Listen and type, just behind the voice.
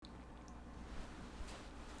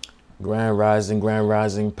Grand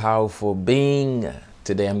rising, powerful being.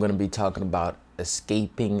 Today I'm going to be talking about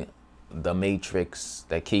escaping the matrix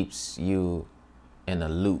that keeps you in a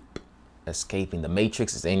loop. Escaping the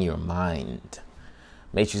matrix is in your mind.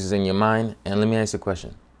 Matrix is in your mind. And let me ask you a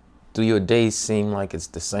question. Do your days seem like it's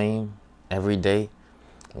the same every day?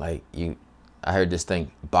 I heard this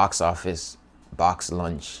thing, box office, box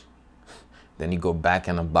lunch. Then you go back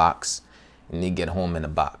in a box and you get home in a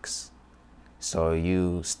box. So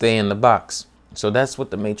you stay in the box. So that's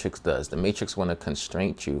what the Matrix does. The Matrix want to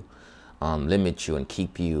constrain you, limit you, and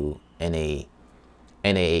keep you in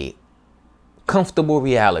a comfortable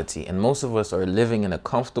reality. And most of us are living in a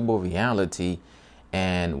comfortable reality,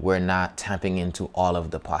 and we're not tapping into all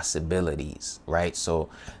of the possibilities, right? So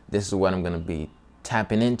this is what I'm going to be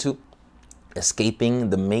tapping into.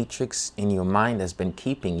 Escaping the matrix in your mind that's been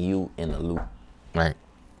keeping you in a loop, right?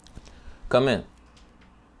 Come in.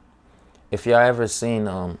 If y'all ever seen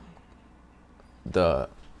come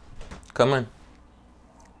in.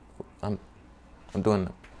 I'm doing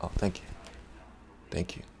the, oh, thank you.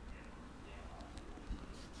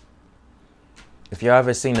 If y'all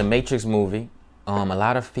ever seen the Matrix movie, a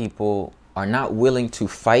lot of people are not willing to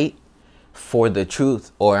fight for the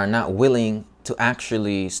truth, or are not willing to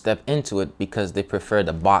actually step into it because they prefer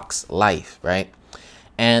the box life, right?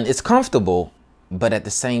 And it's comfortable, but at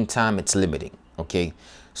the same time, it's limiting. Okay,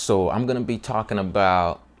 so I'm gonna be talking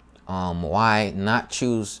about why not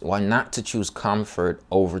to choose comfort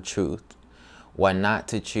over truth, why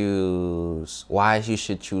you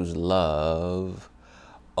should choose love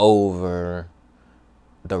over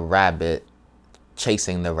the rabbit,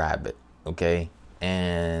 chasing the rabbit. Okay,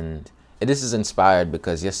 and this is inspired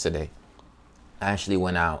because yesterday I actually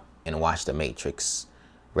went out and watched The Matrix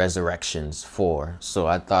Resurrections 4. So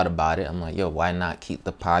I thought about it. I'm like, yo, why not keep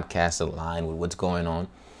the podcast aligned with what's going on?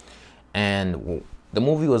 And the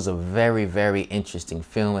movie was a very, very interesting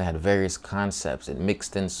film. It had various concepts. It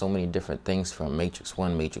mixed in so many different things from Matrix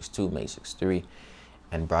 1, Matrix 2, Matrix 3,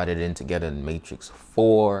 and brought it in together in Matrix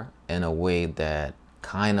 4 in a way that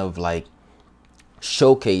kind of like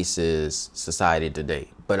showcases society today.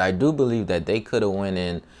 But I do believe that they could have went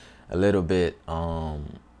in a little bit,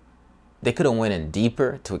 they could have went in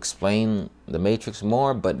deeper to explain the Matrix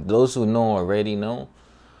more, but those who know already know.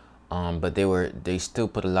 But they still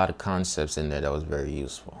put a lot of concepts in there that was very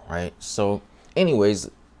useful, right? So anyways,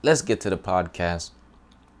 let's get to the podcast.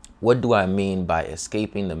 What do I mean by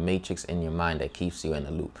escaping the matrix in your mind that keeps you in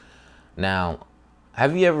a loop? Now,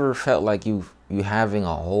 have you ever felt like you having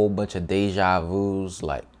a whole bunch of deja vus,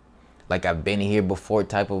 like I've been here before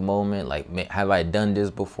type of moment, like have I done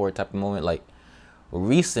this before type of moment? Like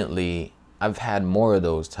recently, I've had more of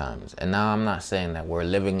those times. And now I'm not saying that we're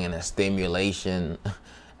living in a stimulation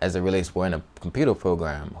as it relates, we're in a computer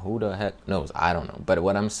program. Who the heck knows? I don't know. But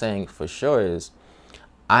what I'm saying for sure is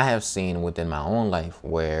I have seen within my own life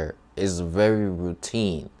where it's very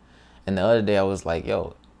routine. And the other day I was like,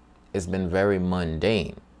 yo, it's been very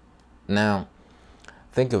mundane. Now,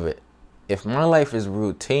 think of it. If my life is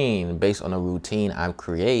routine based on a routine I've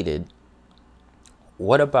created,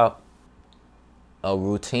 what about a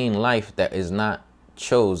routine life that is not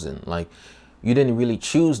chosen? Like, you didn't really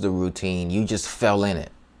choose the routine, you just fell in it.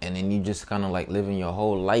 And then you just kind of like living your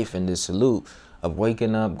whole life in this loop of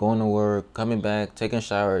waking up, going to work, coming back, taking a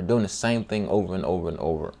shower, doing the same thing over and over and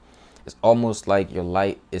over. It's almost like your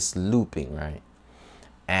life is looping, right?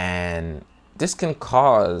 And this can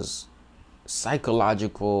cause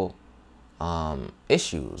psychological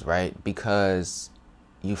issues, right? Because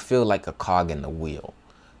you feel like a cog in the wheel.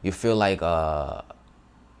 You feel like a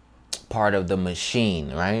part of the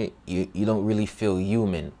machine, right? You don't really feel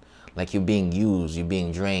human, like you're being used, you're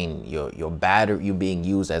being drained, your battery, you're being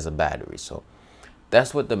used as a battery. So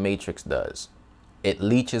that's what the matrix does. It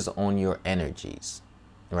leeches on your energies,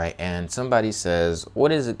 right? And somebody says,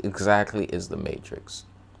 what is it exactly is the matrix?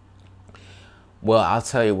 Well, I'll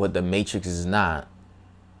tell you what the matrix is not,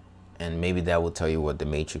 and maybe that will tell you what the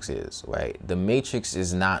matrix is, right? The matrix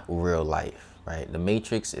is not real life, right? The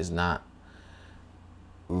matrix is not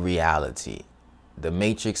reality. The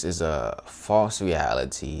matrix is a false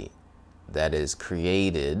reality that is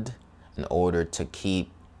created in order to keep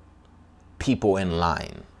people in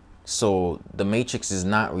line. So the matrix is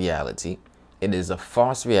not reality. It is a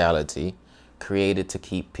false reality created to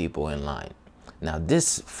keep people in line. Now,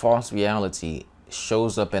 this false reality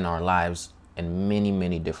shows up in our lives in many,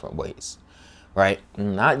 many different ways, right?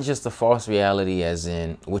 Not just the false reality as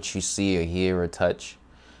in what you see or hear or touch.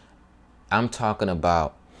 I'm talking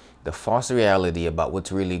about the false reality about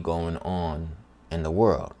what's really going on in the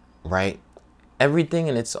world, right? Everything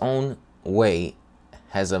in its own way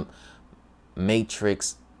has a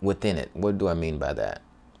matrix within it. What do I mean by that?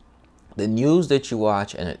 The news that you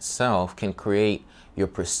watch in itself can create your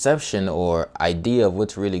perception or idea of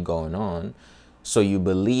what's really going on. So you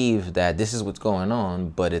believe that this is what's going on,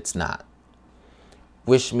 but it's not.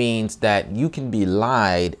 Which means that you can be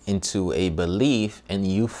lied into a belief and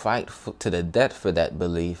you fight to the death for that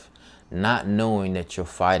belief, not knowing that you're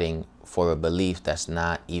fighting for a belief that's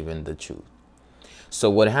not even the truth. So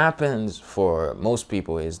what happens for most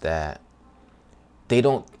people is that they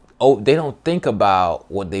don't think about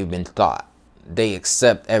what they've been taught. They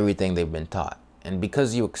accept everything they've been taught. And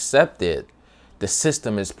because you accept it, the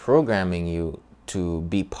system is programming you to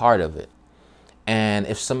be part of it. And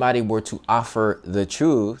if somebody were to offer the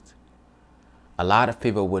truth, a lot of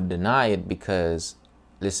people would deny it because,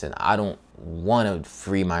 listen, I don't want to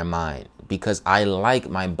free my mind because I like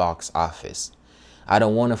my box office. I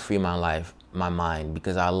don't want to free my mind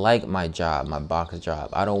because I like my job, my box job.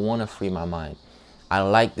 I don't want to free my mind. I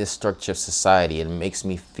like this structure of society. It makes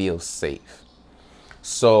me feel safe.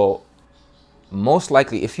 So most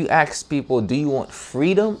likely, if you ask people, do you want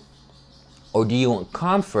freedom or do you want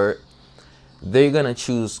comfort? They're going to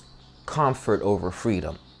choose comfort over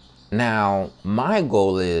freedom. Now, my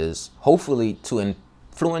goal is hopefully to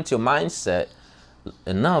influence your mindset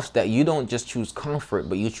enough that you don't just choose comfort,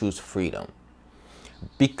 but you choose freedom.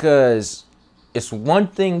 Because it's one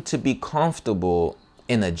thing to be comfortable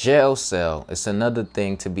in a jail cell. It's another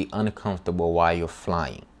thing to be uncomfortable while you're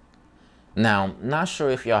flying. Now, not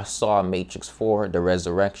sure if y'all saw Matrix 4, The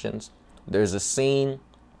Resurrections. There's a scene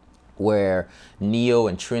where Neo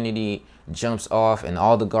and Trinity jumps off and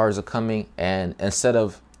all the guards are coming, and instead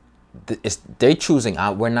of they're choosing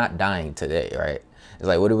out, we're not dying today, right? It's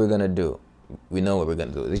like, what are we gonna do? We know what we're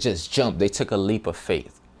gonna do. They just jumped. They took a leap of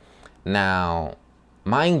faith. Now,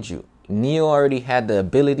 mind you, Neo already had the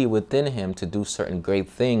ability within him to do certain great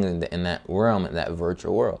things in that realm, in that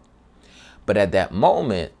virtual world. But at that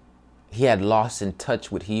moment, he had lost in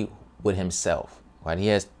touch with himself, right? He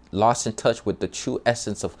has lost in touch with the true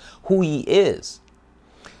essence of who he is.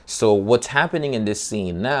 So what's happening in this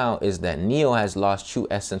scene now is that Neo has lost true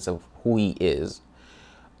essence of who he is.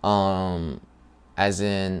 As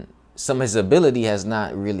in, some of his ability has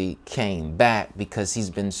not really came back because he's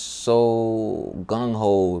been so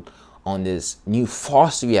gung-ho on this new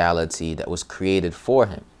false reality that was created for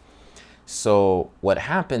him. So what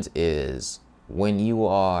happens is when you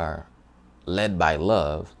are led by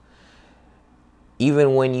love,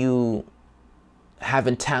 even when you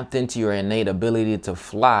haven't tapped into your innate ability to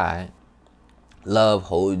fly, love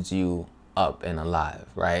holds you up and alive,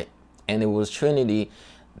 right? And it was Trinity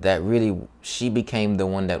that really, she became the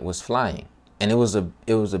one that was flying. And it was a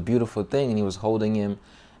beautiful thing. And he was holding him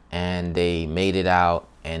and they made it out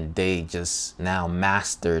and they just now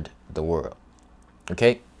mastered the world.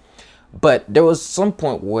 Okay? But there was some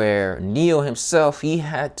point where Neo himself, he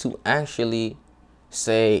had to actually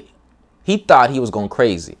say, he thought he was going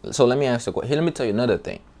crazy. So let me ask you, let me tell you another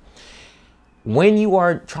thing. When you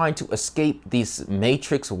are trying to escape this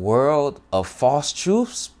matrix world of false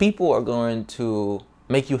truths, people are going to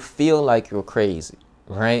make you feel like you're crazy,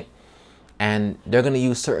 right? And they're going to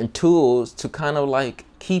use certain tools to kind of like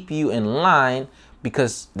keep you in line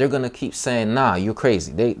because they're going to keep saying, nah, you're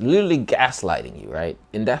crazy. They literally gaslighting you, right?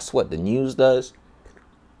 And that's what the news does.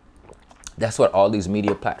 That's what all these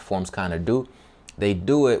media platforms kind of do. They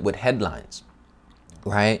do it with headlines,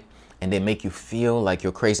 right? And they make you feel like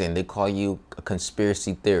you're crazy and they call you a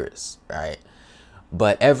conspiracy theorist, right?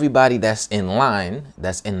 But everybody that's in line,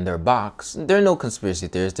 that's in their box, they're no conspiracy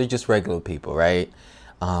theorists. They're just regular people, right?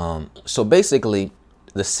 So basically,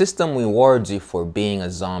 the system rewards you for being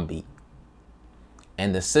a zombie.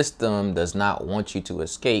 And the system does not want you to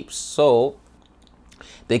escape. So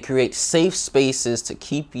they create safe spaces to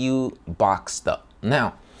keep you boxed up.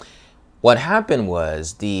 Now, what happened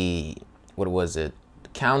was the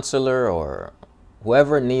counselor or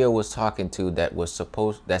whoever Neo was talking to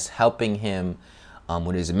that's helping him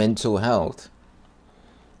with his mental health,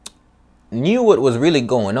 knew what was really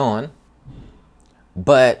going on,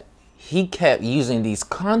 but he kept using these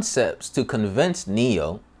concepts to convince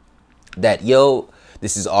Neo that, yo,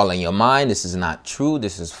 this is all in your mind, this is not true,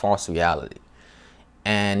 this is false reality.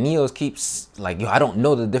 And Neo keeps like, yo, I don't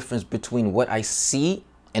know the difference between what I see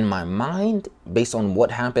in my mind based on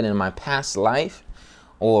what happened in my past life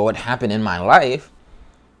or what happened in my life.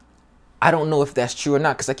 I don't know if that's true or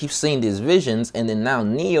not because I keep seeing these visions. And then now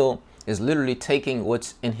Neo is literally taking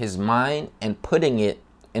what's in his mind and putting it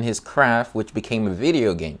in his craft, which became a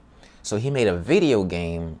video game. So he made a video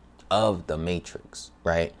game of the Matrix,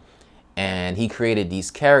 right? And he created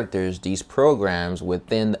these characters, these programs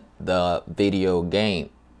within the video game.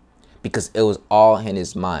 because it was all in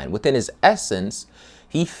his mind. Within his essence,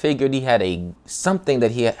 he figured he had something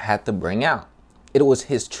that he had to bring out. It was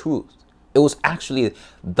his truth. It was actually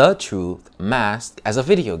the truth masked as a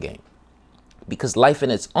video game, because life in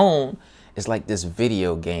its own is like this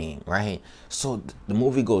video game, right? So the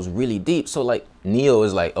movie goes really deep. So like Neo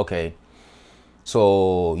is like, okay,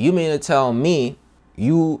 so you mean to tell me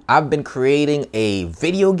I've been creating a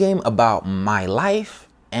video game about my life,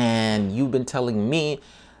 and you've been telling me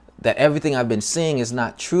that everything I've been seeing is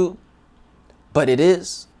not true, but it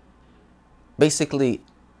is? Basically,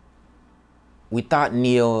 we thought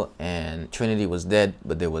Neo and Trinity was dead,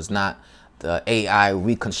 but there was not. The AI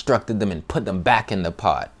reconstructed them and put them back in the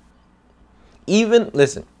pod. Even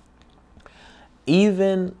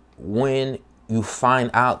when you find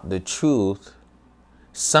out the truth,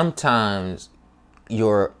 sometimes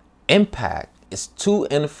your impact is too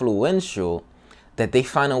influential that they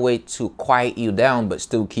find a way to quiet you down but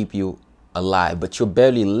still keep you alive. But you're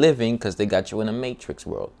barely living because they got you in a Matrix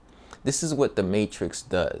world. This is what the Matrix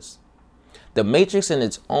does. The Matrix in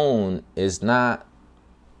its own is not,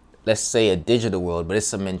 let's say, a digital world, but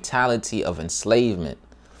it's a mentality of enslavement.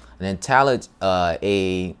 An mentality,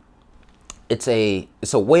 it's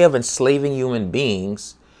a way of enslaving human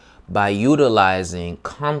beings by utilizing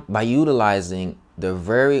the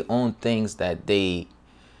very own things that they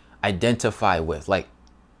identify with. Like,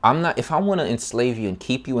 if I want to enslave you and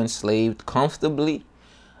keep you enslaved comfortably,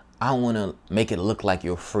 I want to make it look like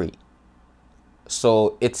you're free.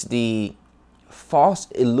 So it's the false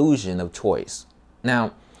illusion of choice.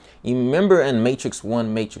 Now, you remember in Matrix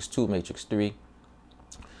 1, Matrix 2, Matrix 3,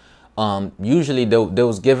 usually they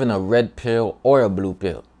was given a red pill or a blue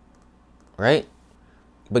pill, right?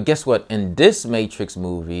 But guess what? In this Matrix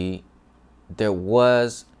movie, there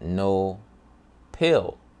was no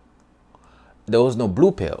pill. There was no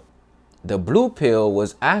blue pill. The blue pill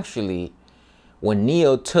was actually when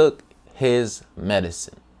Neo took his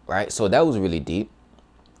medicine, right? So that was really deep.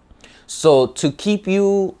 So to keep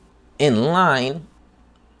you in line,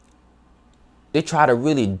 they try to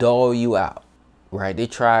really dull you out, right? They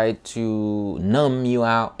try to numb you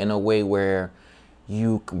out in a way where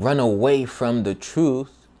you run away from the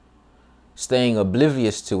truth, staying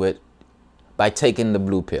oblivious to it by taking the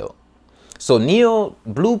blue pill. So Neo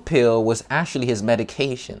blue pill was actually his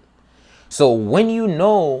medication. So when you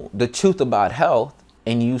know the truth about health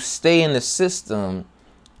and you stay in the system,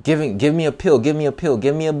 give me a pill, give me a pill,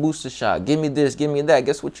 give me a booster shot, give me this, give me that,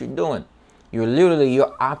 guess what you're doing? You're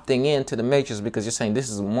opting into the Matrix because you're saying this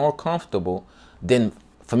is more comfortable than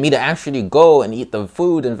for me to actually go and eat the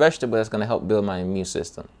food and vegetable that's going to help build my immune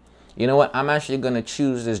system. You know what? I'm actually going to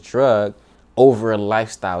choose this drug over a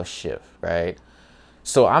lifestyle shift, right?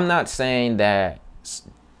 So I'm not saying that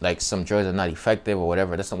like some drugs are not effective or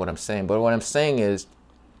whatever. That's not what I'm saying. But what I'm saying is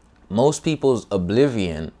most people's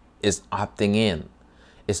oblivion is opting in.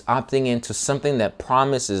 It's opting into something that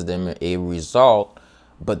promises them a result,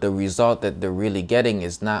 but the result that they're really getting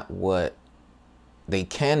is not what they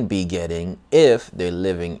can be getting if they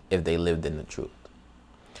lived in the truth.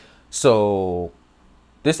 So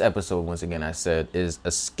this episode, once again, I said, is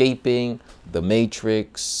escaping the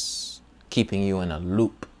Matrix, keeping you in a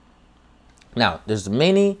loop. Now,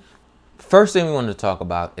 first thing we want to talk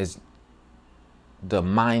about is the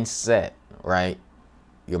mindset, right?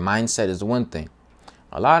 Your mindset is one thing.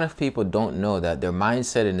 A lot of people don't know that their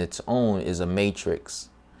mindset in its own is a matrix,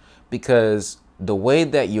 because the way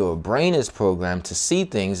that your brain is programmed to see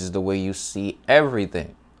things is the way you see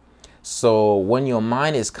everything. So when your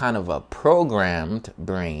mind is kind of a programmed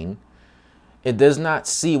brain, it does not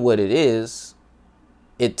see what it is.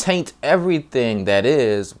 It taints everything that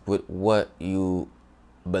is with what you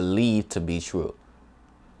believe to be true.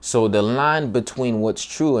 So the line between what's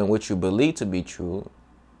true and what you believe to be true,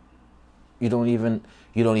 you don't even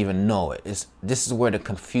know it. This is where the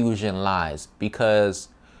confusion lies, because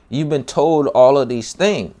you've been told all of these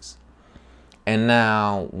things. And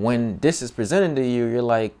now when this is presented to you, you're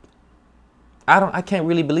like, I can't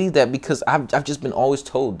really believe that because I've just been always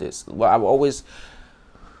told this.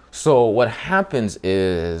 So what happens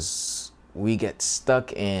is we get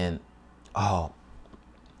stuck in,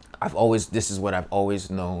 this is what I've always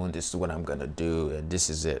known, this is what I'm gonna do, and this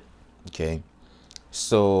is it. Okay.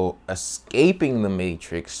 So escaping the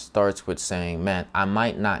Matrix starts with saying, man, I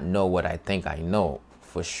might not know what I think I know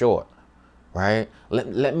for sure, right?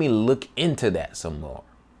 Let me look into that some more.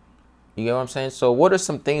 You get what I'm saying? So what are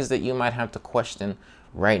some things that you might have to question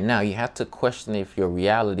right now? You have to question if your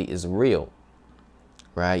reality is real,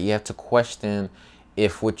 right? You have to question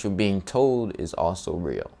if what you're being told is also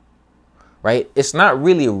real, right? It's not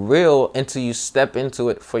really real until you step into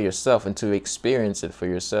it for yourself, until you experience it for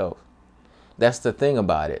yourself. That's the thing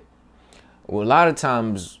about it. Well, a lot of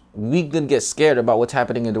times we can get scared about what's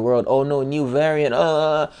happening in the world. Oh no, new variant.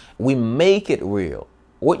 We make it real.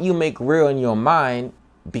 What you make real in your mind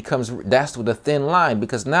becomes, that's the thin line,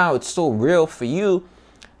 because now it's so real for you.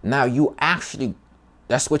 Now you actually,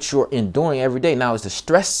 that's what you're enduring every day. Now it's the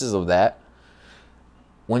stresses of that.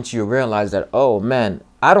 Once you realize that, oh man,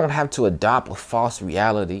 I don't have to adopt a false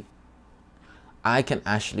reality. I can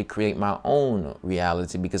actually create my own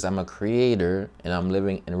reality because I'm a creator and I'm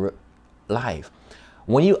living in life.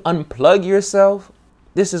 When you unplug yourself,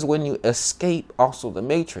 this is when you escape also the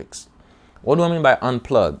matrix. What do I mean by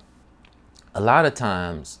unplug? A lot of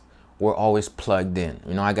times we're always plugged in.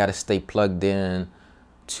 You know, I got to stay plugged in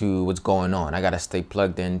to what's going on. I got to stay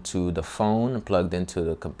plugged into the phone, plugged into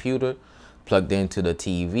the computer, plugged into the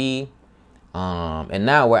TV. And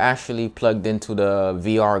now we're actually plugged into the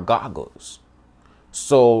VR goggles.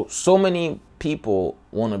 So many people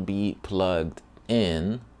want to be plugged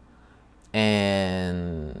in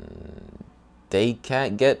and they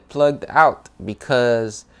can't get plugged out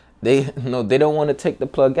because they don't want to take the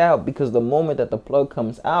plug out, because the moment that the plug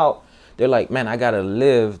comes out, they're like, man, I got to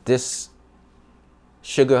live this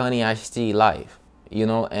sugar honey iced tea life,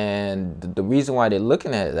 and the reason why they're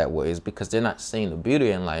looking at it that way is because they're not seeing the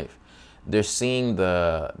beauty in life. They're seeing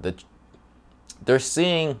they're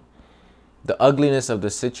seeing the ugliness of the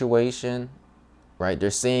situation, right?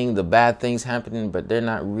 They're seeing the bad things happening, but they're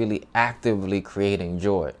not really actively creating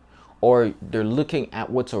joy. Or they're looking at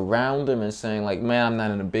what's around them and saying like, man, I'm not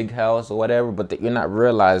in a big house or whatever, but you're not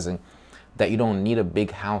realizing that you don't need a big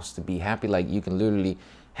house to be happy. Like you can literally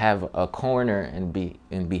have a corner and be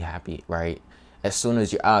happy, right? As soon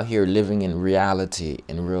as you're out here living in reality,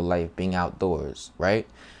 in real life, being outdoors, right?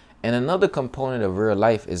 And another component of real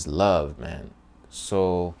life is love, man.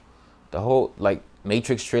 So the whole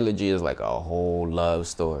Matrix trilogy is like a whole love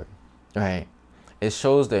story, right? It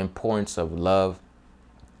shows the importance of love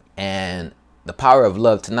and the power of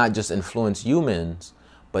love to not just influence humans,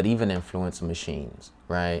 but even influence machines,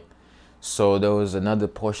 right? So there was another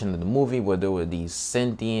portion of the movie where there were these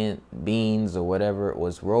sentient beings or whatever. It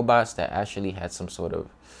was robots that actually had some sort of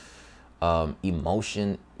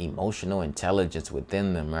emotional intelligence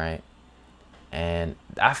within them, right? And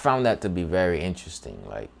I found that to be very interesting,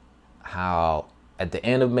 like how at the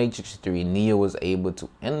end of Matrix 3, Neo was able to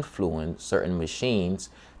influence certain machines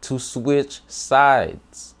to switch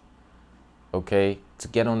sides, okay, to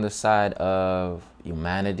get on the side of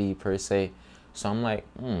humanity per se. So I'm like,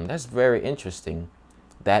 that's very interesting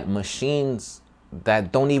that machines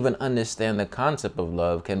that don't even understand the concept of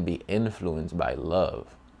love can be influenced by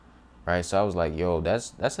love, right? So I was like, yo,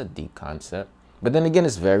 that's a deep concept. But then again,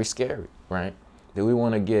 it's very scary, right? Do we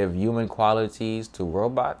want to give human qualities to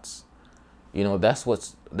robots? That's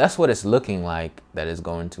what it's looking like that is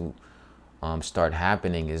going to start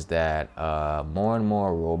happening, is that more and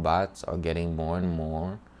more robots are getting more and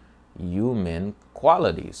more human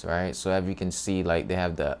qualities, right? So as you can see, like they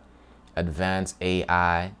have the advanced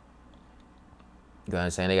AI. You know what I'm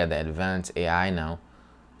saying? They got the advanced AI now.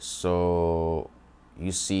 So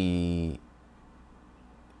you see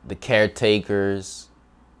the caretakers,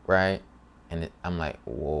 right? And I'm like,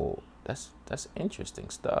 whoa, that's interesting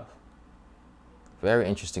stuff. Very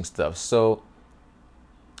interesting stuff. So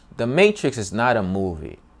The Matrix is not a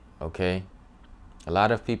movie, okay? A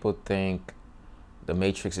lot of people think The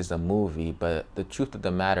Matrix is a movie, but the truth of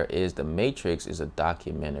the matter is The Matrix is a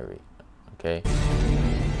documentary, okay?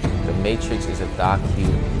 The Matrix is a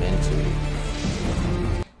documentary.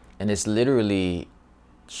 And it's literally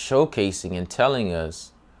showcasing and telling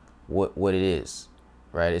us what it is,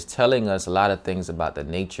 right? It's telling us a lot of things about the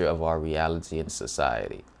nature of our reality and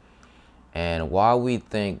society. And while we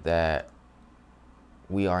think that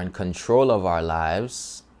we are in control of our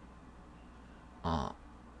lives,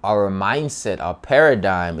 our mindset, our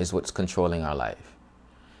paradigm is what's controlling our life.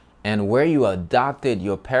 And where you adopted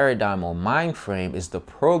your paradigm or mind frame is the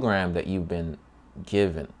program that you've been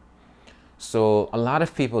given. So a lot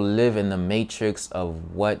of people live in the matrix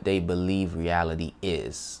of what they believe reality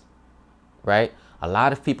is, right? A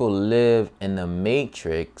lot of people live in the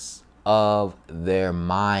matrix of their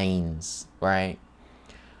minds, right?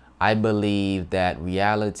 I believe that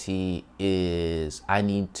reality is,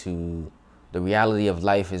 the reality of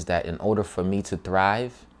life is that in order for me to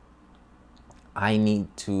thrive, I need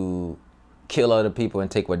to kill other people and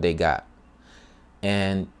take what they got.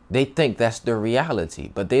 And they think that's their reality,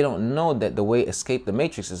 but they don't know that the way to escape the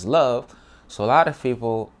matrix is love. So a lot of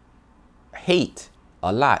people hate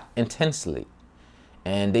a lot intensely,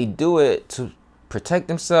 and they do it to protect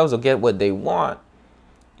themselves or get what they want,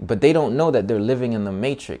 but they don't know that they're living in the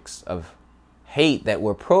matrix of hate that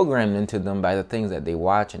were programmed into them by the things that they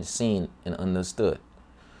watch and seen and understood.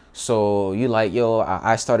 So you like, yo,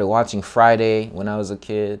 I started watching Friday when I was a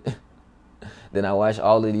kid. Then I watched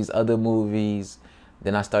all of these other movies.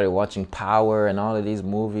 Then I started watching Power and all of these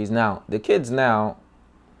movies. Now, the kids now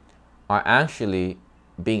are actually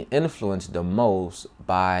being influenced the most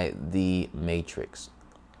by the Matrix.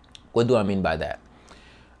 What do I mean by that?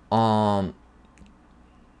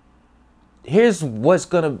 Here's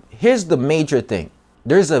the major thing.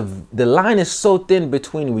 The line is so thin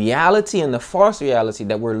between reality and the false reality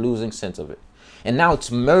that we're losing sense of it. And now it's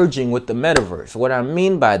merging with the metaverse. What I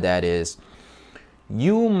mean by that is,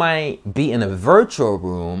 you might be in a virtual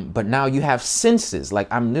room, but now you have senses. Like,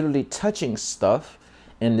 I'm literally touching stuff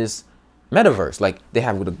in this metaverse. Like, they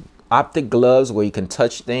have the optic gloves where you can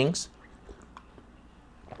touch things.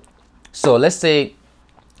 So let's say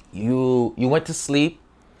you went to sleep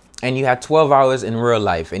and you had 12 hours in real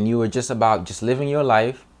life and you were just living your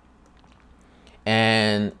life.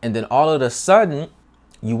 And then all of a sudden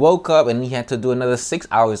you woke up and you had to do another 6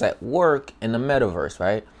 hours at work in the metaverse,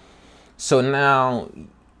 right? So now,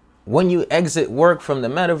 when you exit work from the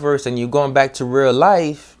metaverse and you're going back to real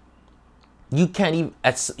life, you can't even,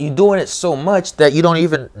 you're doing it so much that you don't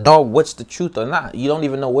even know what's the truth or not. You don't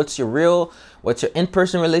even know what's your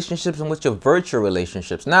in-person relationships and what's your virtual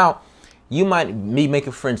relationships. Now, you might be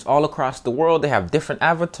making friends all across the world. They have different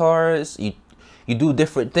avatars. You do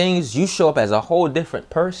different things. You show up as a whole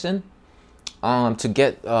different person to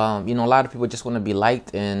get, a lot of people just want to be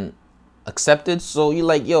liked and accepted. So you're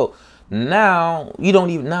like, yo, now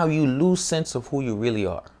you lose sense of who you really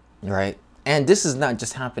are, right? And this is not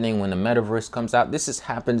just happening when the metaverse comes out. This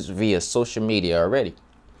happens via social media already.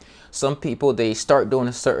 Some people, they start doing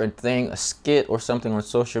a certain thing, a skit or something on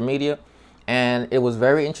social media, and it was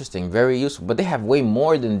very interesting, very useful. But they have way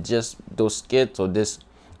more than just those skits or this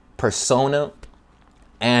persona.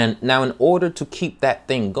 And now, in order to keep that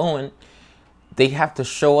thing going, they have to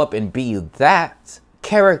show up and be that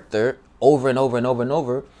character over and over and over and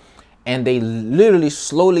over. And they literally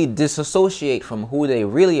slowly disassociate from who they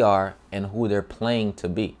really are and who they're playing to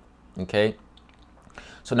be. Okay.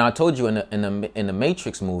 So now I told you in the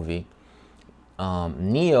Matrix movie,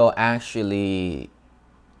 Neo actually,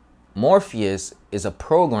 Morpheus is a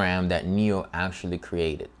program that Neo actually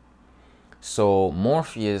created. So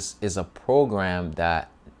Morpheus is a program that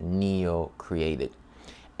Neo created,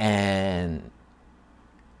 and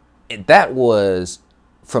that was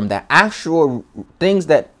from the actual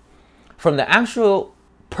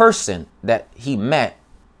person that he met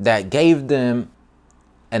that gave them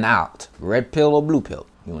an out, red pill or blue pill.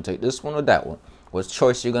 You want to take this one or that one? What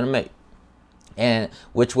choice you're going to make? And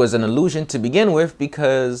which was an illusion to begin with,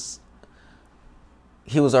 because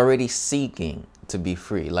he was already seeking to be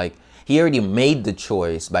free. Like, he already made the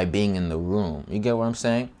choice by being in the room. You get what I'm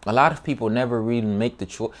saying? A lot of people never really make the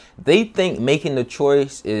choice. They think making the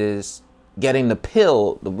choice is getting the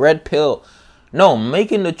pill, the red pill. No,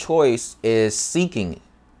 making the choice is seeking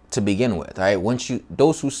to begin with, right?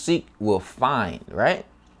 Those who seek will find, right?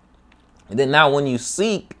 And then now when you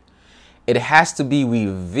seek, it has to be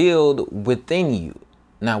revealed within you.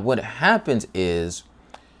 Now what happens is,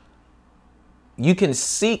 you can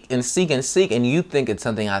seek and seek and seek, and you think it's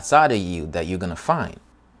something outside of you that you're going to find.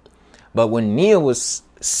 But when Neo was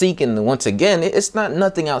seeking, once again, it's not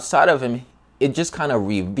nothing outside of him. It just kind of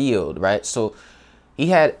revealed, right? So he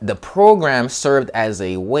had the program served as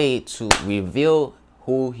a way to reveal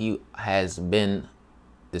who he has been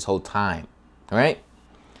this whole time, right?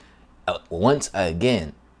 Once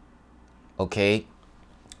again, okay.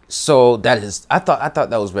 So I thought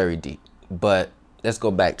that was very deep. But let's go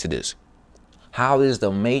back to this. How is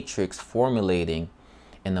the Matrix formulating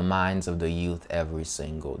in the minds of the youth every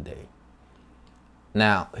single day?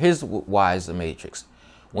 Now, here's why is the Matrix.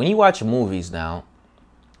 When you watch movies now,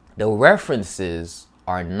 the references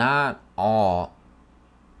are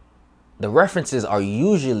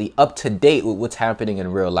usually up to date with what's happening in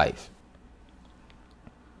real life.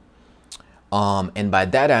 And by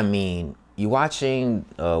that I mean, you're watching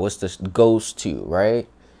what's this, Ghost 2, right?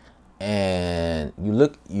 And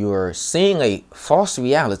you're seeing a false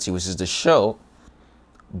reality, which is the show,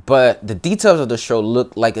 but the details of the show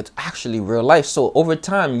look like it's actually real life. So over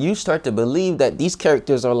time, you start to believe that these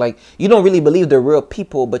characters are like, you don't really believe they're real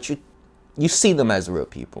people, but you see them as real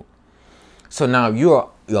people. So now your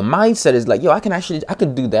mindset is like, yo, I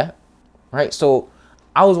could do that, right? So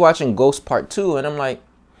I was watching Ghost Part 2, and I'm like,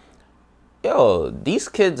 yo, these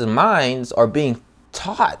kids' minds are being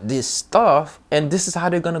taught this stuff, and this is how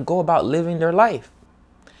they're going to go about living their life,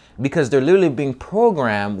 because they're literally being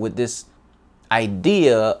programmed with this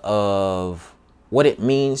idea of what it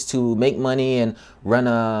means to make money and run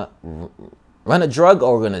a drug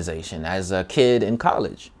organization as a kid in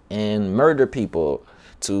college and murder people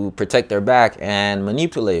to protect their back and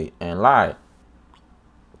manipulate and lie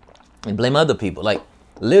and blame other people. Like,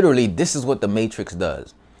 literally, this is what the Matrix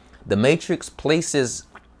does. The Matrix places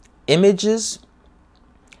images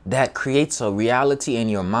that creates a reality in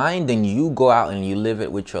your mind, and you go out and you live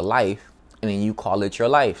it with your life, and then you call it your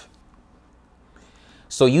life.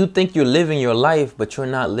 So you think you're living your life, but you're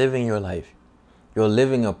not living your life. You're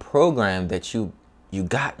living a program that you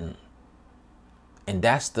gotten. And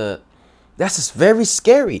that's just very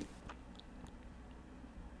scary.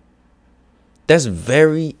 That's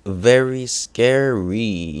very, very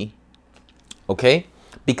scary. Okay?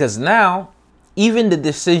 Because now, even the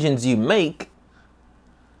decisions you make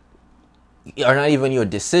are not even your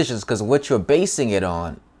decisions, because what you're basing it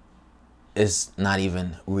on is not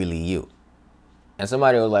even really you. And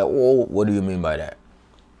somebody was like, "Whoa, what do you mean by that?"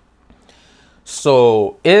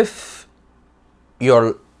 So if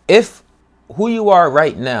who you are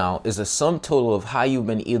right now is a sum total of how you've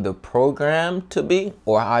been either programmed to be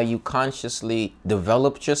or how you consciously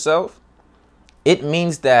developed yourself, it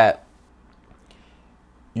means that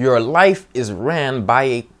your life is ran by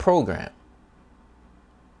a program.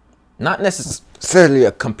 Not necessarily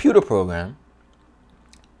a computer program,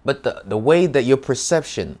 but the way that your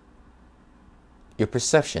perception,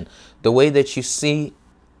 the way that you see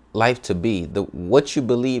life to be, what you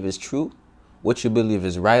believe is true, what you believe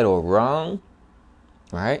is right or wrong,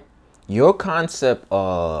 right? Your concept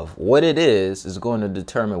of what it is going to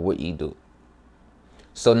determine what you do.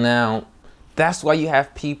 So now, that's why you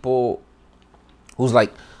have people who's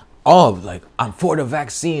like, "Oh, like, I'm for the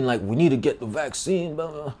vaccine, like, we need to get the vaccine,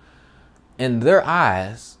 blah, blah." In their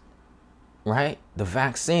eyes, right, the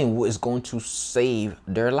vaccine is going to save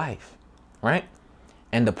their life, right?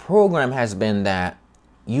 And the program has been that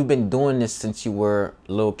you've been doing this since you were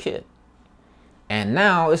a little kid. And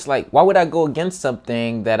now it's like, why would I go against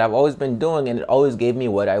something that I've always been doing and it always gave me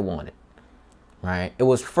what I wanted, right? It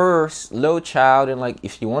was first little child and like,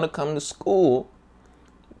 if you want to come to school,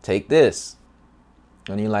 take this.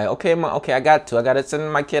 And you're like, okay, I got to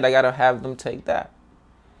send my kid, I got to have them take that.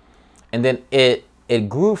 And then it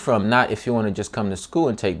grew from not if you want to just come to school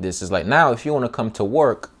and take this. It's like, now if you want to come to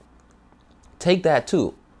work, take that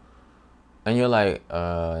too. And you're like,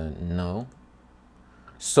 no.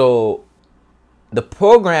 So the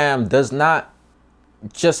program does not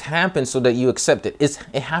just happen so that you accept it.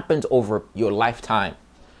 It happens over your lifetime,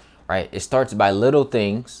 right? It starts by little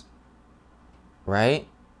things, right?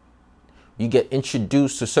 You get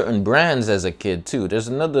introduced to certain brands as a kid too. There's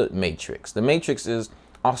another matrix. The matrix is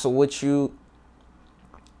also what you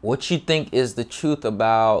think is the truth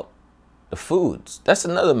about the foods. That's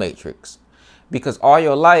another matrix. Because all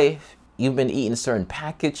your life, you've been eating certain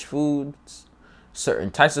packaged foods,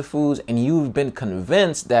 certain types of foods, and you've been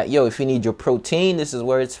convinced that, yo, if you need your protein, this is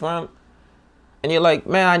where it's from. And you're like,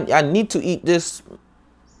 man, I need to eat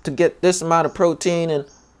to get this amount of protein.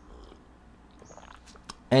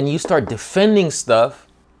 And you start defending stuff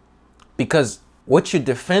because what you're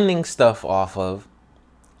defending stuff off of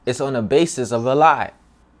is on the basis of a lie.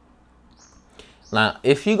 Now,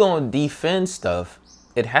 if you're going to defend stuff,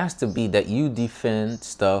 it has to be that you defend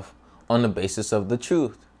stuff on the basis of the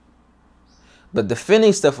truth. But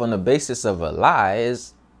defending stuff on the basis of a lie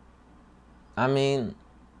is,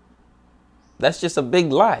 that's just a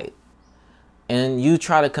big lie. And you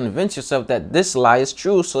try to convince yourself that this lie is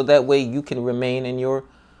true so that way you can remain in your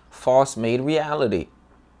false made reality.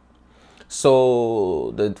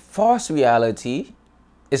 So the false reality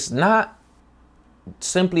is not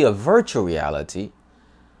simply a virtual reality.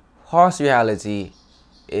 False reality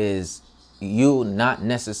is you not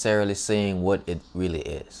necessarily seeing what it really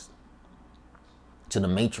is. So the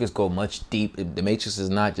Matrix go much deep. The Matrix is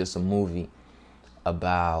not just a movie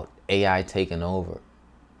about AI taking over.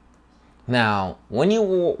 Now, when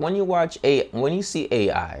you see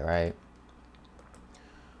AI, right?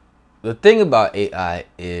 The thing about AI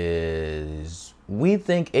is we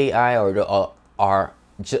think AI are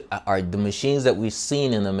the machines that we've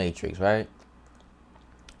seen in the Matrix, right?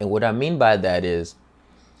 And what I mean by that is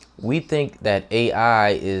we think that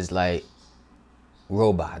AI is like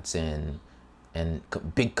robots and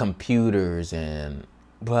big computers and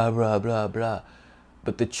blah, blah, blah, blah.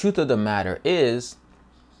 But the truth of the matter is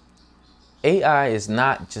AI is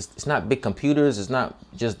it's not big computers. It's not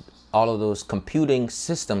just all of those computing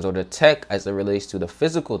systems or the tech as it relates to the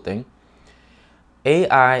physical thing.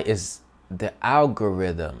 AI is the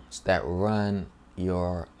algorithms that run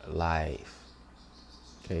your life.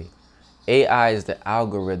 Okay. AI is the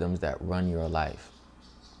algorithms that run your life.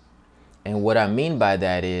 And what I mean by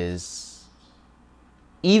that is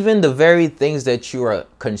even the very things that you are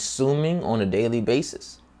consuming on a daily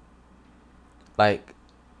basis. Like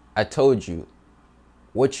I told you,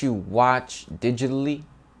 what you watch digitally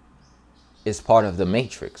is part of the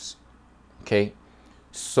matrix. Okay?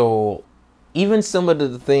 So even some of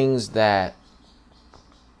the things that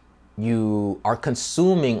you are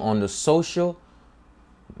consuming on the social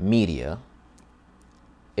media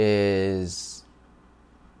is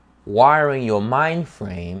wiring your mind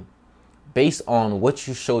frame based on what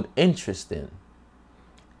you showed interest in.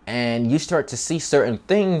 And you start to see certain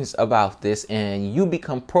things about this and you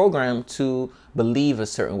become programmed to believe a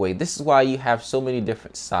certain way. This is why you have so many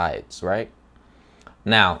different sides, right?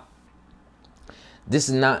 Now, this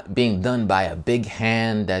is not being done by a big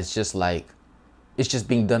hand that's just like, it's just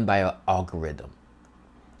being done by an algorithm.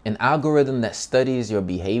 An algorithm that studies your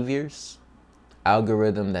behaviors,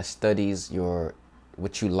 algorithm that studies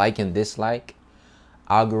what you like and dislike,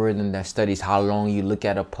 algorithm that studies how long you look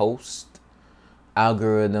at a post,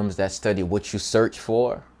 algorithms that study what you search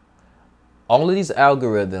for. All of these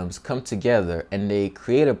algorithms come together and they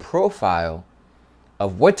create a profile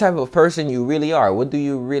of what type of person you really are. What do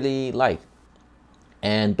you really like?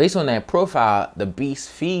 And based on that profile, the beast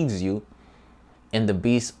feeds you and the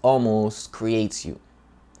beast almost creates you.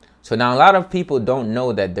 So now a lot of people don't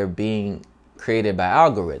know that they're being created by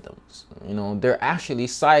algorithms. You know, they're actually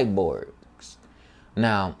cyborgs.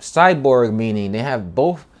 Now, cyborg meaning they have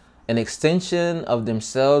both an extension of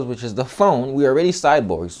themselves, which is the phone. We're already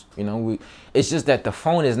cyborgs. You know, it's just that the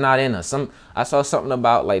phone is not in us. I saw something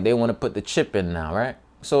about like they want to put the chip in now, right?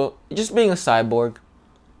 So just being a cyborg.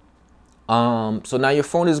 So now your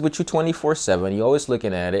phone is with you 24/7. You're always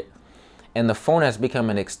looking at it. And the phone has become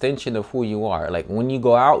an extension of who you are. Like when you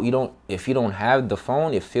go out, if you don't have the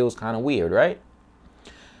phone, it feels kind of weird, right?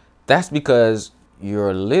 That's because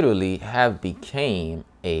you're literally have became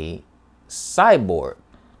a cyborg.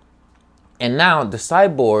 And now the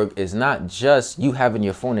cyborg is not just you having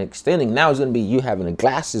your phone extending. Now it's going to be you having the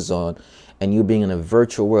glasses on and you being in a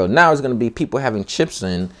virtual world. Now it's going to be people having chips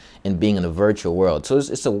in and being in a virtual world. So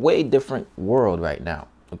it's a way different world right now.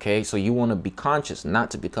 Okay, so you want to be conscious not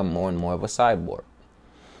to become more and more of a cyborg.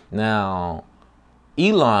 Now,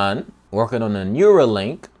 Elon working on a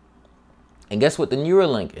Neuralink. And guess what the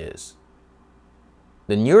Neuralink is?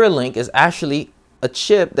 The Neuralink is actually a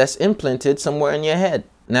chip that's implanted somewhere in your head.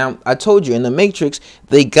 Now, I told you in the Matrix,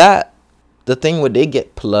 they got the thing where they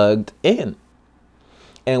get plugged in.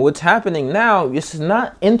 And what's happening now, this is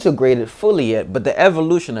not integrated fully yet, but the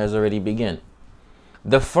evolution has already begun.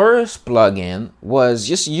 The first plug-in was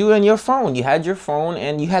just you and your phone. You had your phone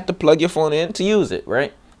and you had to plug your phone in to use it,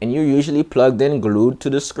 right? And you're usually plugged in, glued to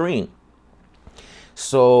the screen.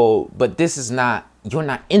 So, but this is not, you're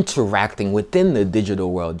not interacting within the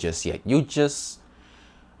digital world just yet.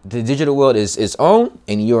 The digital world is its own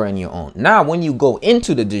and you're in your own. Now, when you go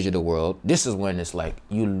into the digital world, this is when it's like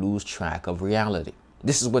you lose track of reality.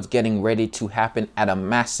 This is what's getting ready to happen at a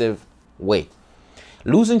massive way.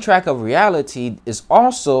 Losing track of reality is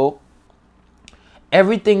also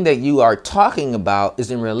everything that you are talking about is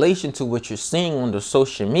in relation to what you're seeing on the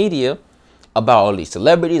social media about all these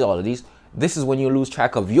celebrities, all of these. This is when you lose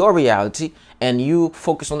track of your reality and you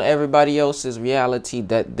focus on everybody else's reality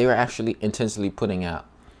that they're actually intensely putting out.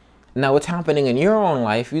 Now, what's happening in your own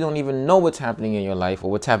life, you don't even know what's happening in your life or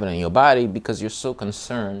what's happening in your body because you're so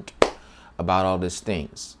concerned about all these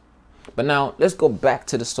things. But now let's go back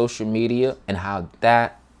to the social media and how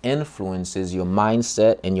that influences your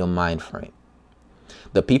mindset and your mind frame.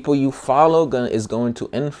 The people you follow is going to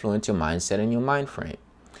influence your mindset and your mind frame,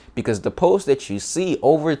 because the post that you see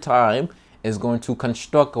over time is going to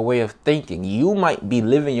construct a way of thinking. You might be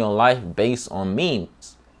living your life based on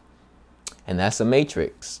memes, and that's a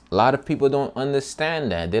matrix. A lot of people don't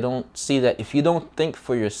understand that. They don't see that if you don't think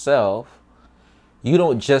for yourself, you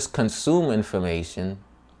don't just consume information.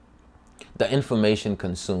 The information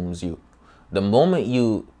consumes you. The moment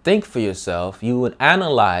you think for yourself, you would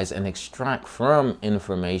analyze and extract from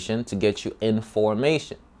information to get you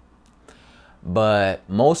information. But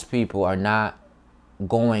most people are not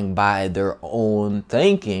going by their own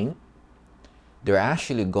thinking. They're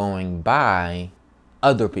actually going by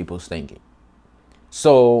other people's thinking.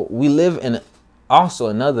 So we live in also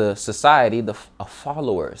another society, a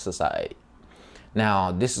follower society.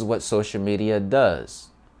 Now, this is what social media does.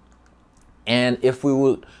 And if we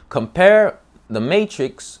would compare the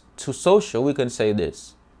Matrix to social, we can say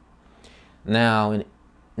this. Now, in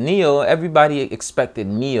Neo, everybody expected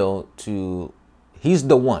Neo to, he's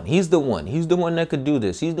the one that could do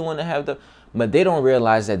this. He's the one that have but they don't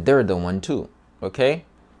realize that they're the one too, okay?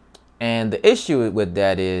 And the issue with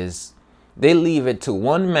that is They leave it to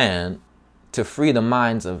one man to free the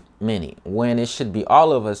minds of many, when it should be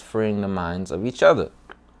all of us freeing the minds of each other.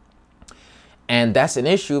 And that's an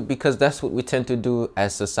issue because that's what we tend to do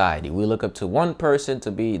as society. We look up to one person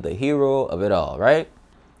to be the hero of it all, right?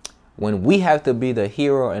 When we have to be the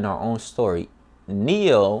hero in our own story,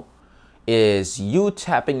 Neo is you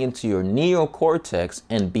tapping into your neocortex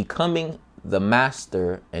and becoming the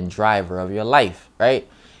master and driver of your life, right?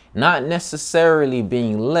 Not necessarily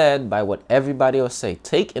being led by what everybody else say.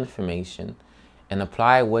 Take information and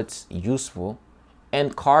apply what's useful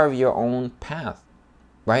and carve your own path,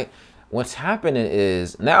 right? What's happening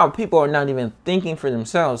is now people are not even thinking for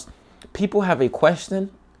themselves. People have a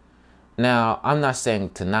question. Now, I'm not saying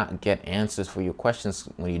to not get answers for your questions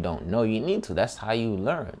when you don't know. You need to. That's how you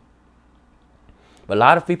learn. But a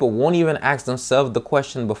lot of people won't even ask themselves the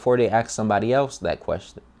question before they ask somebody else that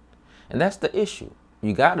question. And that's the issue.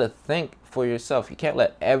 You got to think for yourself. You can't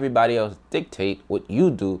let everybody else dictate what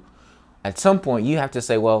you do. At some point, you have to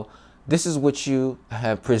say, well, this is what you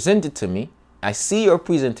have presented to me. I see your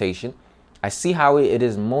presentation. I see how it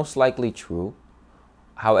is most likely true.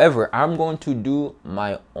 However, I'm going to do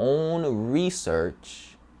my own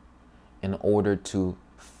research in order to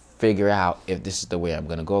figure out if this is the way I'm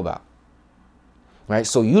going to go about. Right?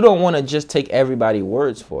 So you don't want to just take everybody's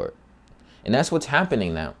words for it. And that's what's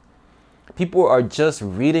happening now. People are just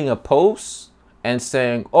reading a post and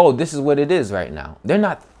saying, oh, this is what it is right now. They're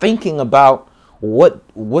not thinking about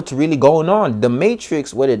what's really going on. The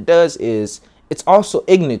Matrix, what it does is it's also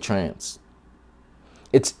ignorance.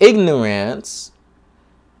 It's ignorance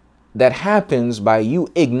that happens by you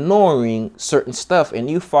ignoring certain stuff and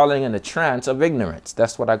you falling in a trance of ignorance.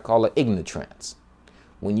 That's what I call an ignorance.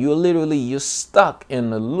 When you're stuck in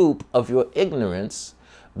the loop of your ignorance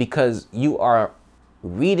because you are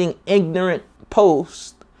reading ignorant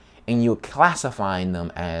posts and you're classifying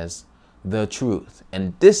them as the truth.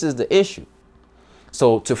 And this is the issue.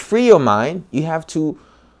 So to free your mind, you have to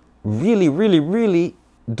really, really, really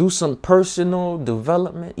do some personal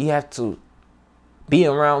development. You have to be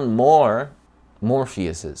around more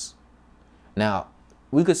Morpheuses. Now,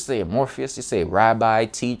 we could say Morpheus, you say rabbi,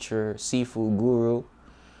 teacher, Sifu, guru.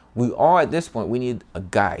 We all at this point, we need a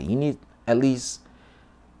guide. You need at least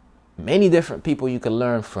many different people you can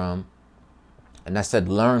learn from. And I said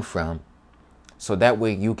learn from. So that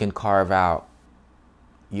way you can carve out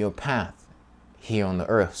your path here on the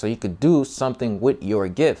earth. So you could do something with your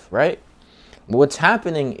gift, right? What's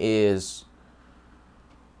happening is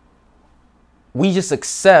we just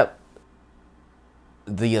accept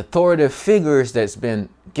the authoritative figures that's been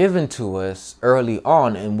given to us early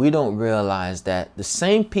on, and we don't realize that the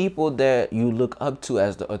same people that you look up to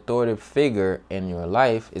as the authoritative figure in your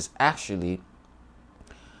life is actually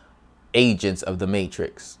agents of the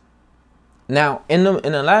Matrix. Now, in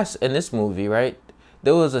this movie, right,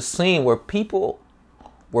 there was a scene where people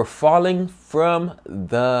were falling from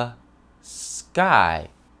the sky.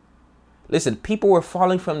 Listen, people were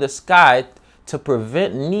falling from the sky to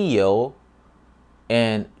prevent Neo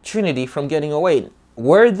and Trinity from getting away.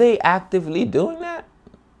 Were they actively doing that?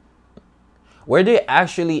 Were they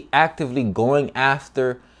actually actively going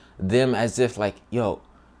after them as if like, yo,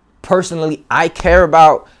 personally, I care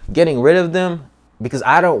about getting rid of them because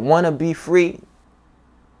I don't want to be free?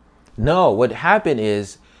 No, what happened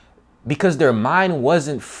is because their mind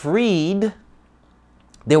wasn't freed,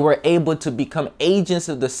 they were able to become agents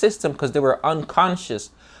of the system because they were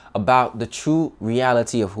unconscious about the true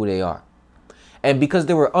reality of who they are. And because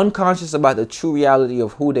they were unconscious about the true reality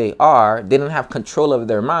of who they are, they didn't have control of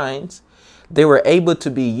their minds. They were able to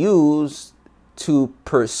be used to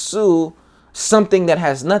pursue something that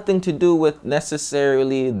has nothing to do with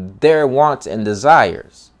necessarily their wants and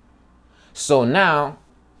desires. So now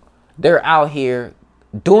they're out here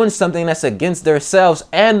doing something that's against themselves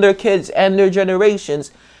and their kids and their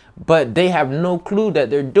generations, but they have no clue that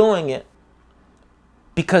they're doing it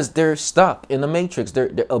because they're stuck in the Matrix.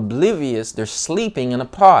 They're oblivious. They're sleeping in a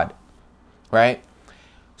pod, right?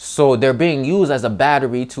 So they're being used as a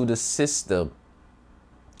battery to the system.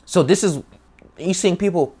 So this is, you're seeing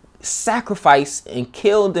people sacrifice and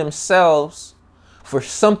kill themselves for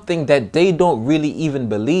something that they don't really even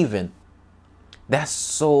believe in. That's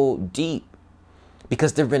so deep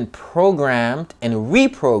because they've been programmed and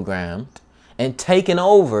reprogrammed and taken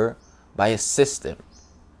over by a system.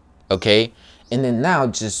 Okay? And then now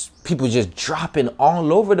just people just dropping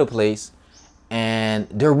all over the place and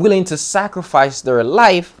they're willing to sacrifice their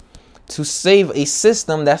life to save a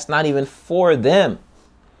system that's not even for them.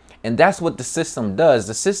 And that's what the system does.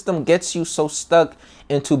 The system gets you so stuck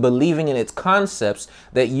into believing in its concepts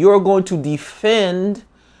that you're going to defend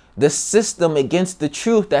the system against the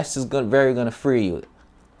truth, that's just gonna free you.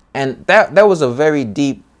 And that was a very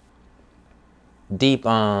deep,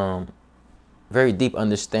 very deep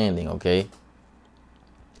understanding, okay,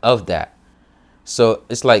 of that. So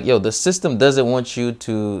it's like, yo, the system doesn't want you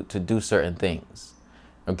to do certain things.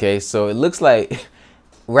 Okay, so it looks like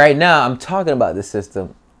right now I'm talking about the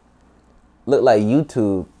system. Look like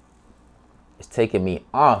YouTube is taking me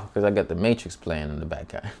off because I got the Matrix playing in the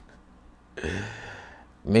background.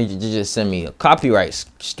 Major just sent me a copyright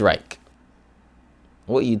strike.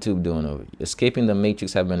 What YouTube doing over here? Escaping the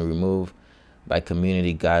Matrix have been removed by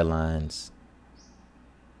community guidelines.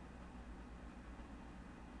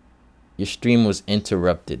 Your stream was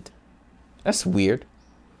interrupted. That's weird.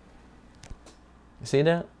 You see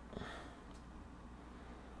that?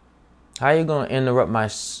 How you gonna interrupt my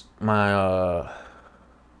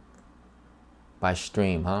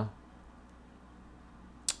stream, huh?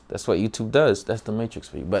 That's what YouTube does. That's the Matrix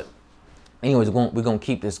for you. But anyways, we're gonna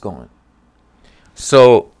keep this going.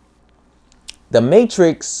 So the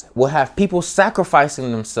Matrix will have people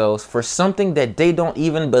sacrificing themselves for something that they don't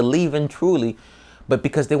even believe in truly, but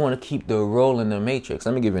because they want to keep their role in the Matrix.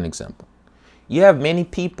 Let me give you an example. You have many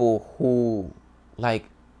people who like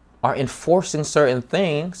are enforcing certain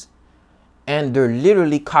things, and they're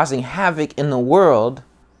literally causing havoc in the world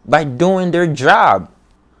by doing their job.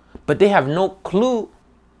 But they have no clue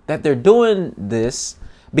that they're doing this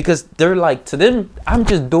because they're like, to them, I'm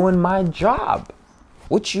just doing my job.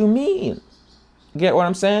 What you mean? Get what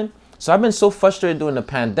I'm saying? So I've been so frustrated during the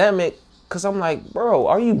pandemic because I'm like, bro,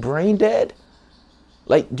 are you brain dead?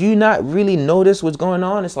 Like, do you not really notice what's going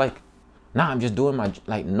on? It's like, nah, I'm just doing my,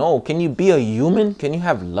 like, no, can you be a human? Can you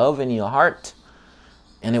have love in your heart?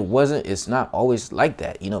 And it's not always like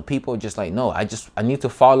that. You know, people are just like, no, I need to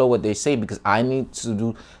follow what they say because I need to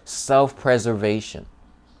do self-preservation.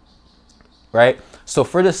 Right? So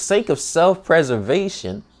for the sake of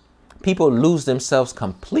self-preservation, people lose themselves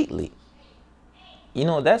completely. You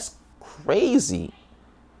know, that's crazy.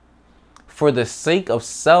 For the sake of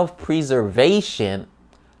self-preservation,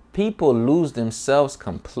 people lose themselves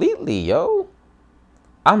completely, yo.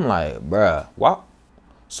 I'm like, bruh, what?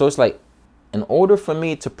 So it's like, in order for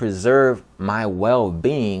me to preserve my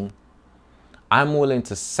well-being, I'm willing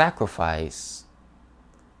to sacrifice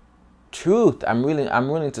truth. I'm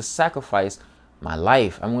willing to sacrifice my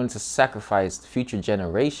life. I'm willing to sacrifice future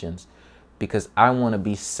generations because I want to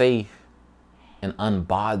be safe and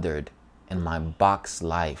unbothered in my box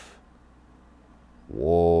life.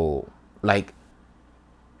 Whoa. Like,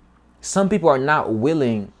 some people are not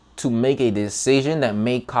willing to make a decision that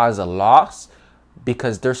may cause a loss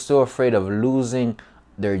because they're so afraid of losing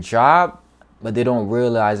their job, but they don't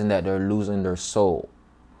realize that they're losing their soul.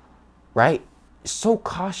 Right? So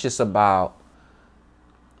cautious about,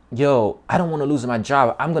 yo, I don't want to lose my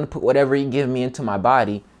job. I'm going to put whatever you give me into my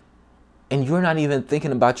body. And you're not even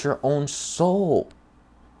thinking about your own soul.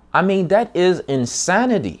 I mean, that is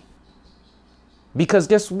insanity. Because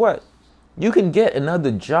guess what? You can get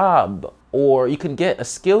another job or you can get a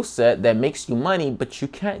skill set that makes you money, but you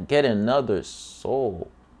can't get another soul.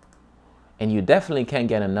 And you definitely can't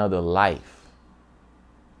get another life.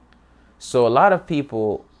 So a lot of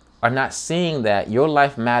people are not seeing that your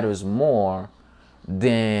life matters more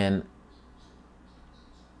than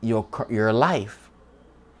your life.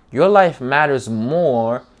 Your life matters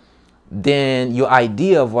more than your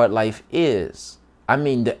idea of what life is. I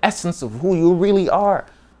mean, the essence of who you really are.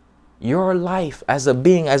 Your life as a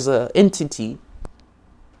being, as an entity,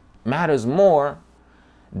 matters more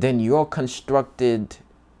than your constructed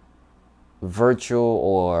virtual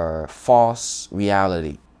or false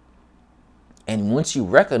reality. And once you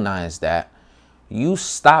recognize that, you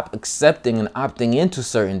stop accepting and opting into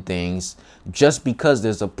certain things just because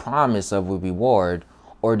there's a promise of a reward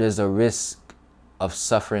or there's a risk of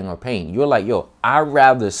suffering or pain. You're like, yo, I'd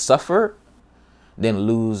rather suffer than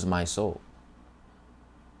lose my soul.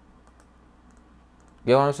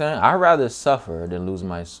 You know what I'm saying? I'd rather suffer than lose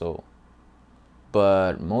my soul.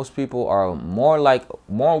 But most people are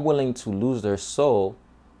more willing to lose their soul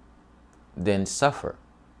than suffer.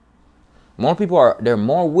 More people they're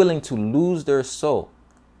more willing to lose their soul.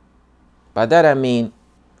 By that I mean,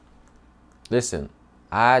 listen,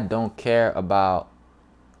 I don't care about,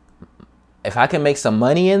 if I can make some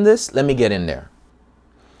money in this, let me get in there.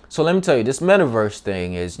 So let me tell you, this metaverse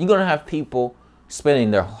thing is, you're going to have people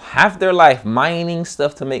spending half their life mining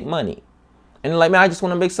stuff to make money. And like, man, I just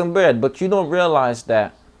want to make some bread. But you don't realize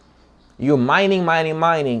that you're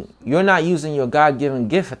mining. You're not using your God-given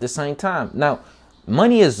gift at the same time. Now,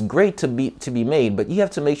 money is great to be made, but you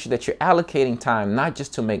have to make sure that you're allocating time, not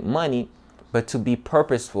just to make money, but to be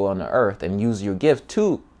purposeful on the earth and use your gift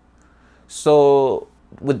to So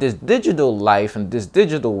with this digital life and this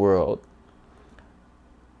digital world,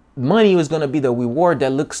 money is going to be the reward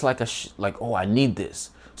that looks like oh, I need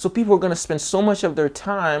this. So people are going to spend so much of their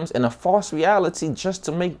times in a false reality just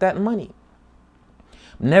to make that money,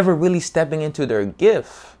 never really stepping into their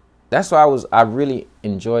gift. That's why I really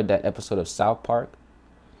enjoyed that episode of South Park.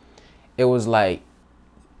 It was like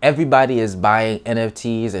everybody is buying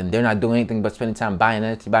NFTs and they're not doing anything but spending time buying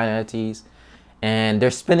NFTs. And they're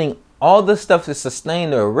spending all this stuff to sustain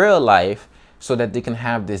their real life so that they can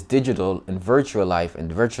have this digital and virtual life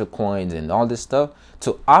and virtual coins and all this stuff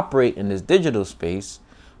to operate in this digital space.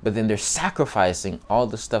 But then they're sacrificing all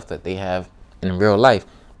the stuff that they have in real life.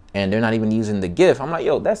 And they're not even using the gift. I'm like,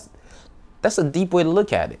 yo, that's a deep way to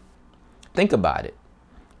look at it. Think about it.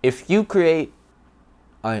 If you create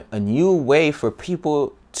a new way for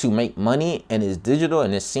people to make money and it's digital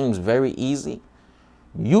and it seems very easy,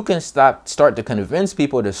 you can start to convince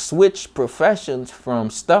people to switch professions from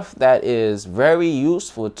stuff that is very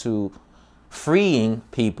useful to freeing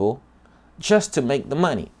people just to make the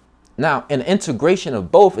money. Now, an integration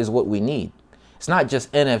of both is what we need. It's not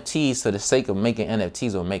just NFTs for the sake of making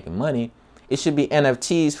NFTs or making money. It should be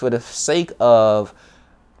NFTs for the sake of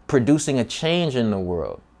producing a change in the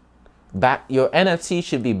world. Your NFT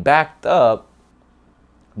should be backed up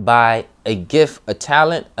by a gift, a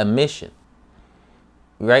talent, a mission.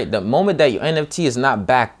 Right? The moment that your NFT is not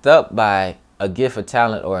backed up by a gift, a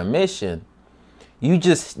talent, or a mission, you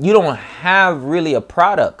don't have really a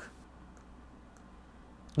product.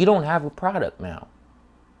 You don't have a product now.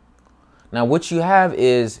 Now what you have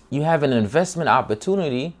is you have an investment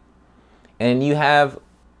opportunity and you have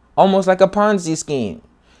almost like a Ponzi scheme.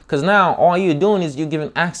 Because now all you're doing is you're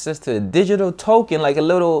giving access to a digital token like a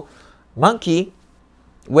little monkey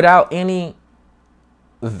without any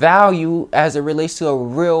value as it relates to a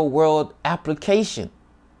real world application.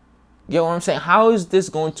 You know what I'm saying? How is this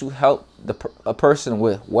going to help a person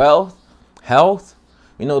with wealth, health?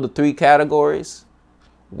 You know, the three categories: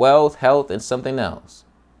 wealth, health, and something else,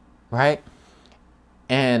 right?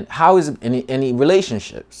 And how is it any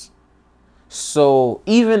relationships? So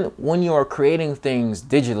even when you are creating things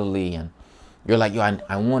digitally and you're like, yo,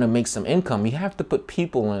 I want to make some income, you have to put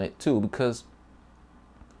people in it too, because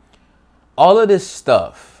all of this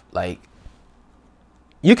stuff, like,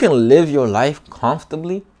 you can live your life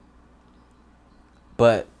comfortably,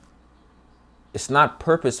 but it's not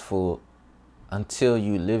purposeful until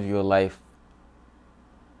you live your life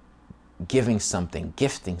gifting something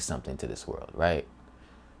to this world, right?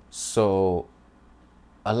 So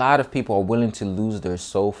a lot of people are willing to lose their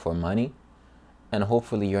soul for money, and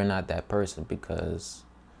hopefully you're not that person, because,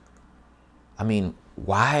 I mean,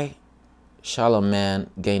 why shall a man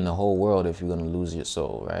gain the whole world if you're going to lose your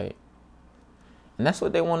soul, right? And that's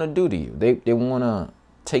what they want to do to you. They want to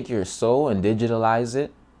take your soul and digitalize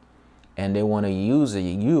it, and they want to use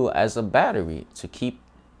you as a battery to keep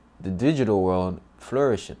the digital world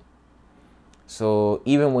flourishing. So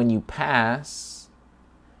even when you pass,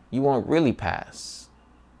 you won't really pass.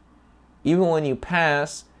 Even when you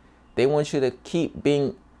pass, they want you to keep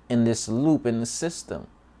being in this loop in the system.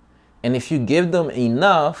 And if you give them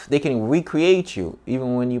enough, they can recreate you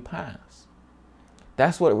even when you pass.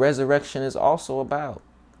 That's what resurrection is also about.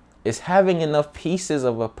 It's having enough pieces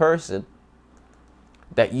of a person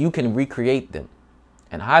that you can recreate them.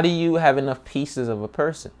 And how do you have enough pieces of a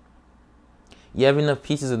person? You have enough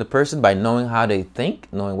pieces of the person by knowing how they think,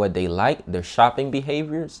 knowing what they like, their shopping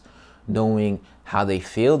behaviors, knowing how they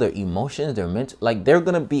feel, their emotions, their mental. Like, they're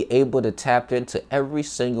going to be able to tap into every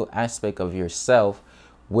single aspect of yourself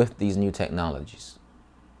with these new technologies.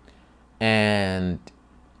 And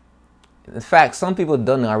in fact, some people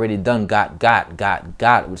already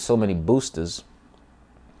got with so many boosters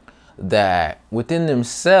that within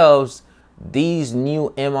themselves, these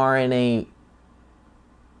new mRNA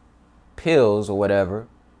pills or whatever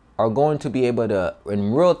are going to be able to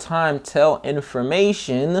in real time tell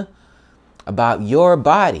information about your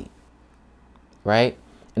body, right?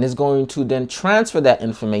 And it's going to then transfer that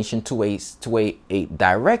information to a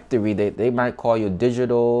directory that they might call your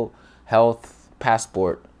digital health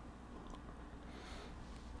passport.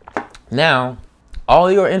 Now, all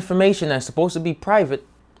your information that's supposed to be private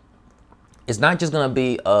is not just going to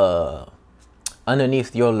be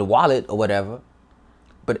underneath your wallet or whatever,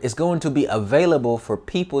 but it's going to be available for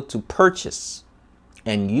people to purchase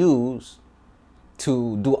and use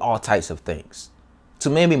to do all types of things, to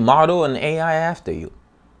maybe model an AI after you.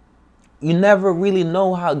 You never really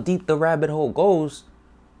know how deep the rabbit hole goes,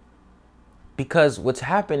 because what's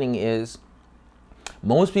happening is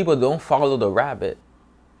most people don't follow the rabbit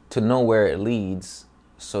to know where it leads.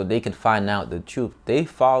 so they can find out the truth. They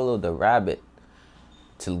follow the rabbit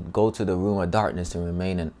to go to the room of darkness and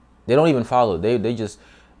remain in. They don't even follow. They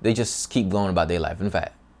just keep going about their life. In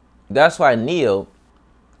fact, that's why Neo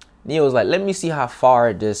was like, let me see how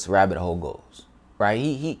far this rabbit hole goes. Right?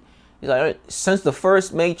 He's like, since the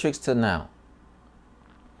first Matrix to now.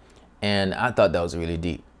 And I thought that was really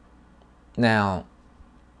deep. Now,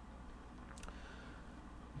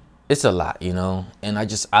 it's a lot, you know, and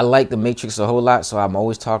I like the Matrix a whole lot, so I'm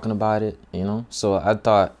always talking about it, you know. So I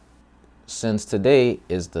thought, since today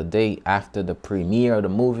is the day after the premiere of the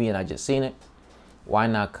movie and I just seen it, why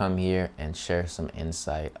not come here and share some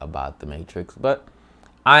insight about the Matrix? But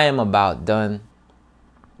I am about done.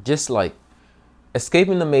 Just like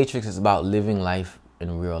escaping the Matrix is about living life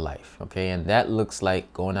in real life, okay? And that looks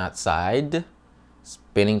like going outside,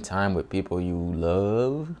 spending time with people you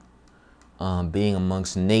love, being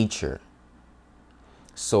amongst nature.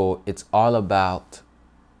 So it's all about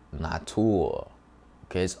nature.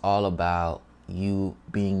 Okay, it's all about you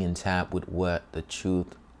being in tap with what the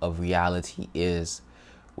truth of reality is,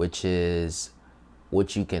 which is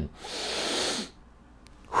what you can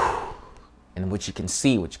and what you can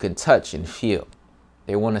see, what you can touch and feel.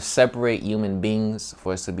 They want to separate human beings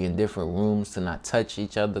for us to be in different rooms, to not touch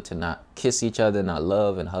each other, to not kiss each other, not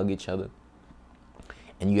love and hug each other.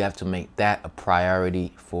 And you have to make that a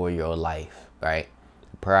priority for your life, right?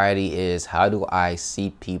 The priority is, how do I see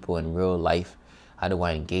people in real life? How do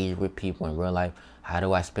I engage with people in real life? How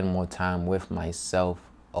do I spend more time with myself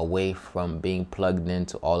away from being plugged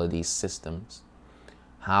into all of these systems?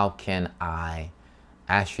 How can I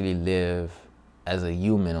actually live as a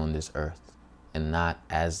human on this earth and not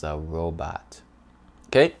as a robot?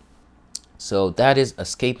 Okay? So that is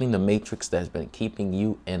escaping the Matrix that's been keeping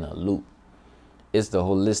you in a loop. It's the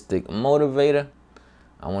Holistic Motivator.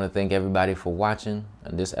 I want to thank everybody for watching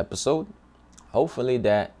this episode. Hopefully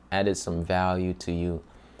that added some value to you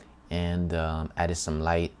and added some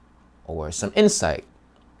light or some insight.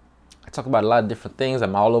 I talk about a lot of different things.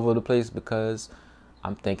 I'm all over the place because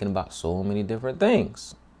I'm thinking about so many different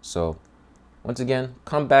things. So once again,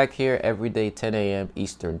 come back here every day, 10 a.m.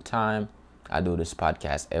 Eastern time. I do this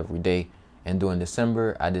podcast every day. And during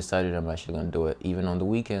December, I decided I'm actually going to do it even on the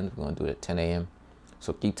weekends. We're going to do it at 10 a.m.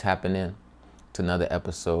 So keep tapping in to another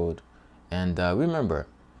episode. And remember,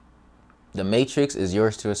 the Matrix is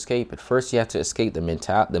yours to escape. At first, you have to escape the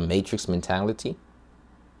Matrix mentality.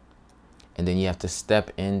 And then you have to step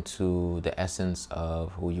into the essence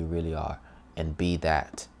of who you really are and be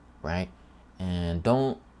that, right? And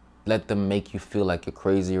don't let them make you feel like you're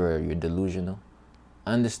crazy or you're delusional.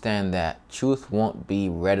 Understand that truth won't be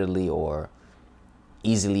readily or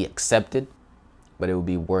easily accepted, but it will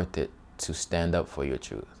be worth it to stand up for your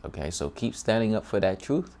truth, okay? So keep standing up for that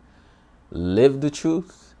truth, live the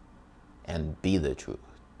truth, and be the truth.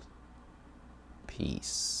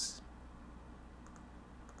 Peace.